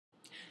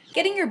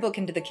Getting your book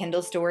into the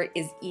Kindle store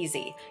is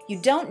easy. You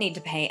don't need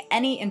to pay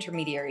any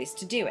intermediaries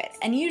to do it,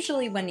 and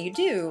usually when you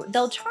do,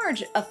 they'll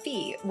charge a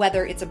fee,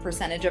 whether it's a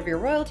percentage of your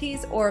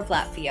royalties or a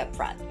flat fee up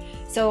front.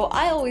 So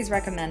I always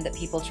recommend that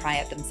people try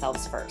it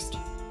themselves first.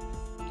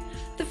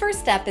 The first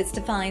step is to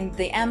find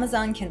the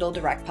Amazon Kindle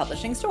Direct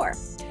Publishing store.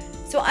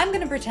 So I'm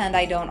going to pretend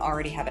I don't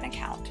already have an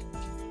account.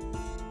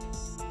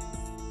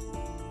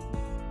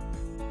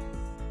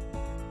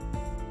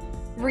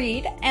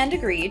 Read and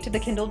agree to the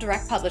Kindle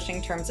Direct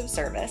Publishing Terms of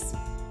Service.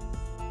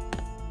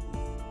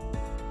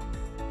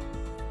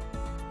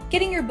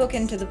 Getting your book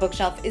into the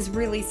bookshelf is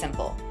really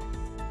simple.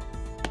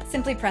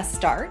 Simply press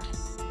Start.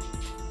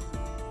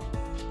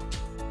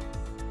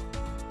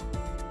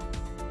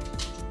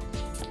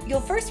 You'll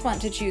first want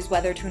to choose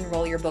whether to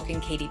enroll your book in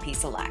KDP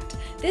Select.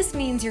 This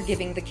means you're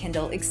giving the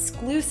Kindle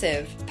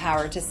exclusive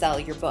power to sell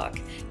your book.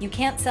 You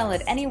can't sell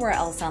it anywhere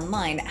else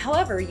online.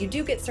 However, you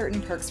do get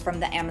certain perks from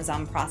the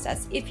Amazon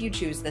process if you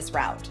choose this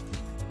route.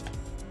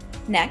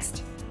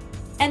 Next,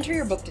 enter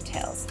your book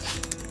details.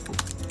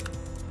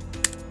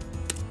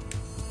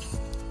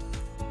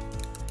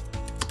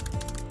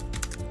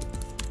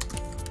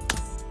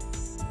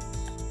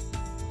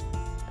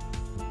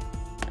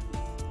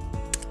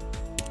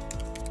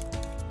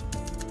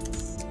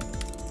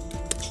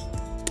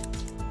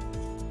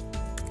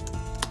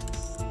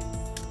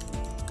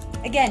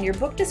 Again, your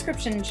book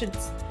description should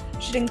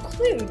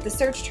include the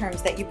search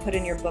terms that you put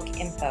in your book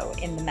info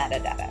in the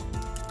metadata.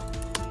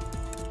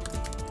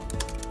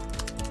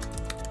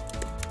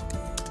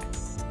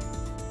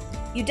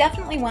 You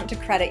definitely want to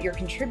credit your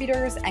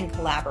contributors and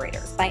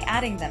collaborators by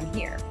adding them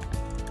here.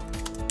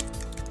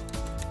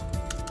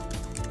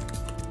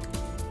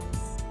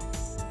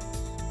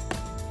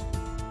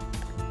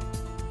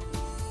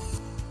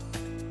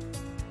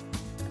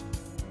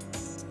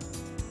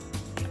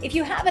 If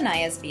you have an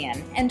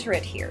ISBN, enter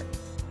it here.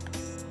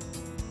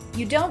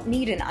 You don't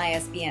need an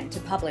ISBN to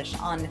publish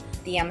on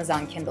the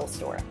Amazon Kindle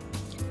store.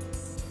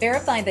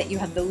 Verify that you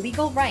have the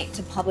legal right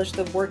to publish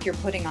the work you're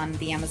putting on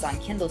the Amazon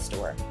Kindle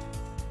store.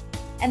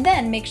 And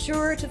then make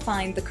sure to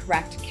find the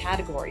correct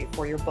category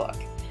for your book.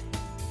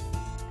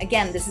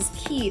 Again, this is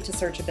key to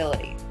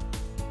searchability.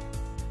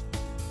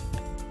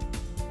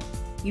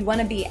 You want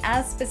to be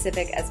as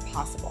specific as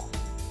possible.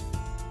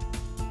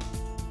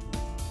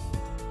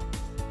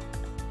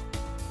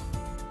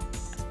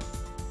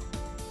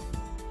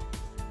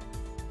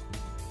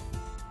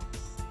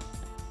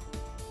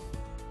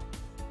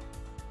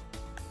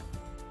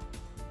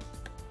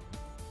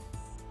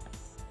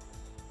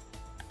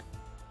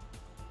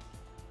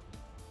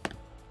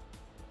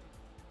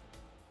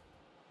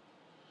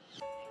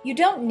 You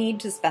don't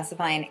need to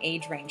specify an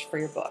age range for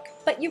your book,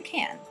 but you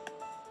can.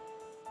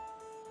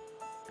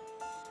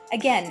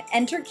 Again,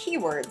 enter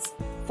keywords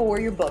for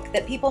your book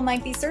that people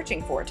might be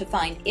searching for to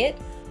find it,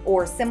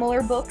 or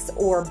similar books,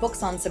 or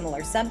books on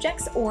similar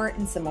subjects, or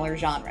in similar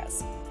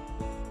genres.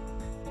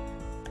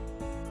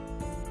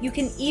 You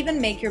can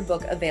even make your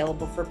book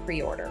available for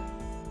pre-order.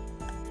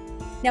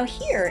 Now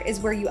here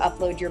is where you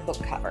upload your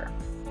book cover.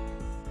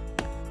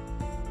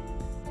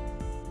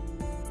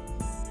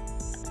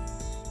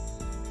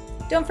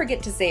 Don't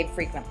forget to save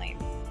frequently.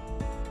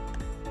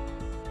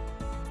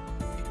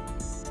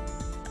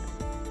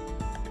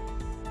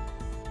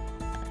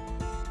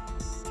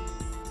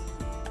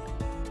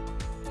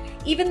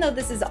 Even though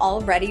this is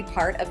already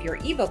part of your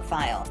ebook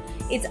file,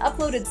 it's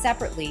uploaded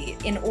separately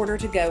in order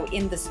to go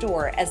in the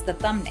store as the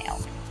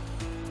thumbnail.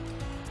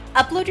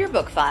 Upload your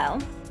book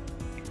file.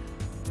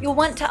 You'll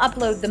want to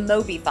upload the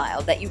Mobi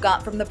file that you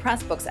got from the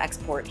Pressbooks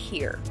export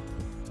here.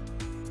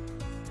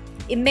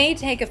 It may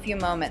take a few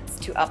moments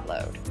to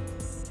upload.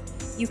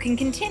 You can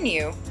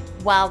continue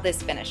while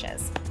this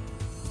finishes.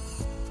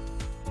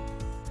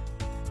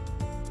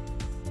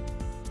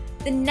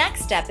 The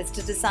next step is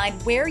to decide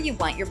where you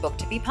want your book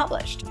to be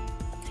published.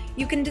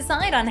 You can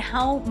decide on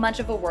how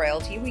much of a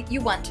royalty you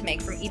want to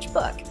make from each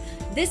book.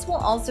 This will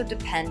also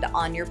depend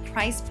on your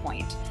price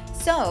point.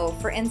 So,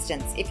 for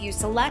instance, if you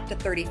select a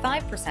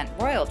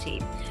 35%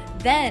 royalty,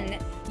 then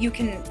you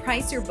can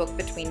price your book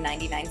between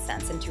 99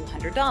 cents and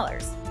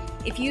 $200.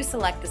 If you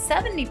select the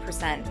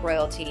 70%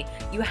 royalty,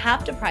 you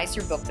have to price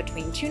your book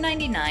between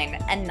 $2.99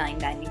 and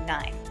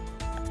 $9.99.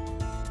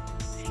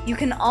 You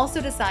can also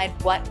decide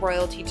what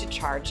royalty to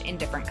charge in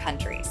different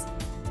countries.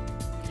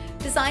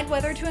 Decide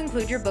whether to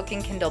include your book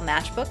in Kindle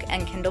Matchbook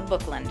and Kindle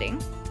Book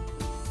Lending.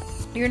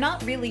 You're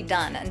not really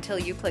done until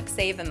you click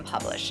Save and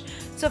Publish.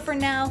 So for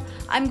now,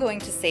 I'm going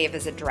to save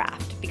as a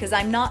draft because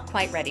I'm not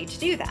quite ready to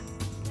do that.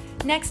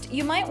 Next,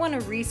 you might want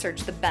to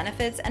research the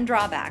benefits and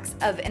drawbacks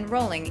of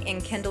enrolling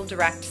in Kindle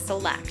Direct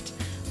Select.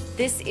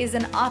 This is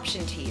an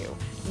option to you,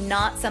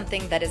 not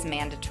something that is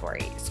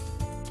mandatory.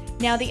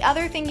 Now, the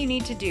other thing you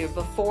need to do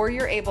before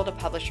you're able to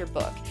publish your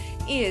book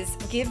is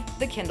give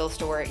the Kindle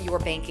store your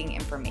banking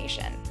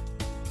information.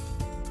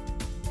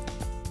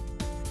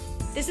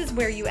 This is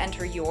where you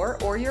enter your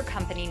or your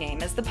company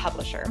name as the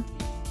publisher,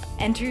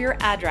 enter your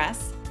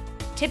address,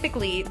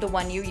 typically the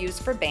one you use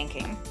for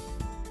banking.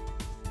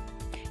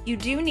 You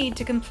do need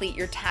to complete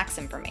your tax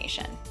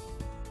information.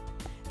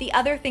 The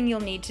other thing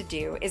you'll need to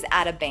do is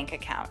add a bank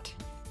account.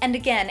 And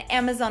again,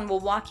 Amazon will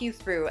walk you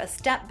through a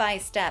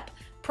step-by-step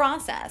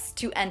process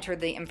to enter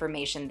the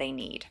information they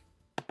need.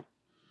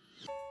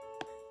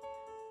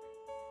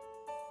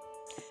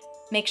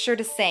 Make sure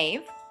to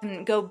save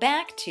and go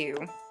back to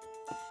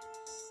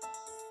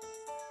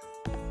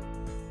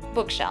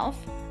Bookshelf.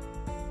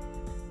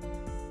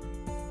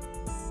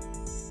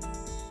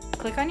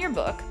 Click on your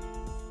book,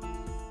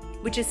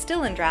 which is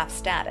still in draft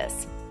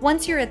status.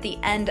 Once you're at the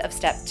end of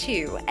step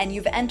 2 and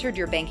you've entered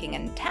your banking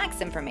and tax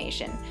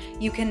information,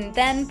 you can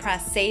then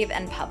press Save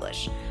and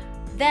Publish.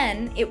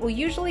 Then it will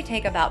usually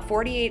take about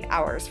 48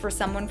 hours for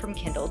someone from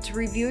Kindle to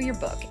review your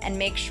book and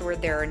make sure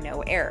there are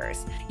no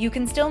errors. You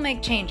can still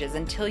make changes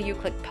until you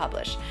click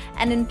Publish,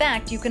 and in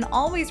fact, you can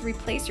always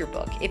replace your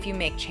book if you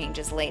make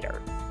changes later.